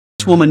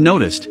woman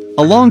noticed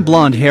a long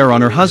blonde hair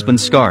on her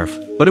husband's scarf,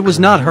 but it was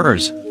not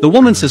hers. The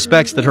woman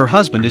suspects that her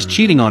husband is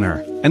cheating on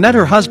her, and that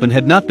her husband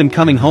had not been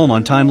coming home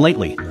on time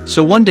lately.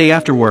 So one day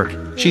after work,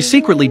 she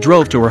secretly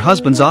drove to her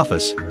husband's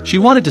office. She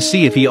wanted to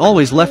see if he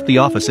always left the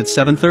office at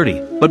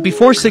 7:30. But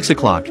before 6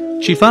 o'clock,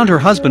 she found her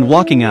husband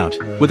walking out,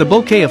 with a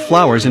bouquet of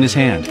flowers in his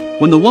hand.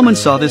 When the woman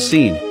saw this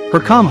scene, her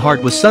calm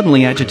heart was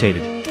suddenly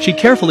agitated. She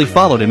carefully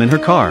followed him in her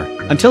car,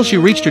 until she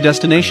reached her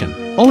destination.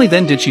 Only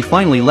then did she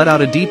finally let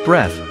out a deep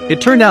breath. It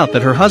turned out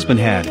that her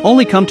husband had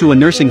only come to a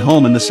nursing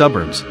home in the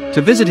suburbs,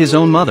 to visit his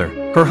own mother.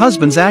 Her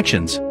husband's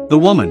actions. The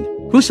woman,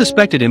 who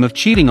suspected him of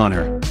cheating on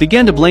her,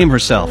 began to blame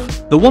herself.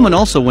 The woman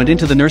also went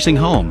into the nursing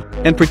home,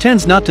 and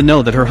pretends not to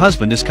know that her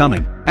husband is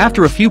coming.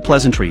 After a few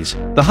pleasantries,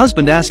 the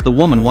husband asked the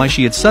woman why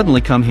she had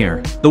suddenly come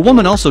here. The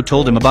woman also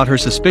told him about her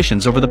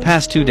suspicions over the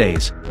past 2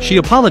 days. She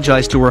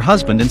apologized to her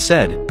husband and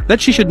said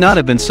that she should not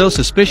have been so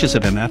suspicious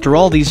of him after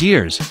all these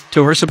years.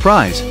 To her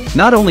surprise,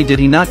 not only did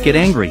he not get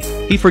angry,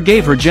 he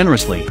forgave her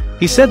generously.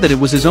 He said that it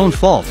was his own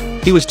fault.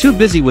 He was too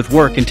busy with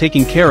work and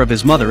taking care of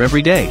his mother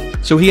every day,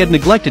 so he had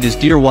neglected his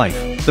dear wife.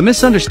 The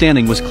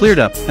misunderstanding was cleared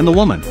up, and the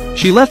woman,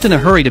 she left in a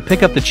hurry to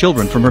pick up the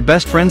children from her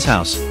best friend's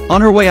house.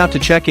 On her way out to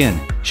check in,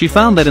 she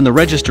found that in the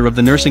register of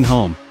the nursing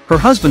home, her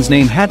husband's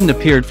name hadn't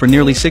appeared for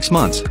nearly 6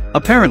 months.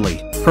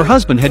 Apparently, her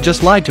husband had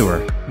just lied to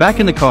her. Back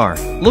in the car,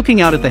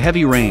 looking out at the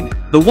heavy rain,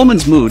 the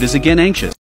woman's mood is again anxious.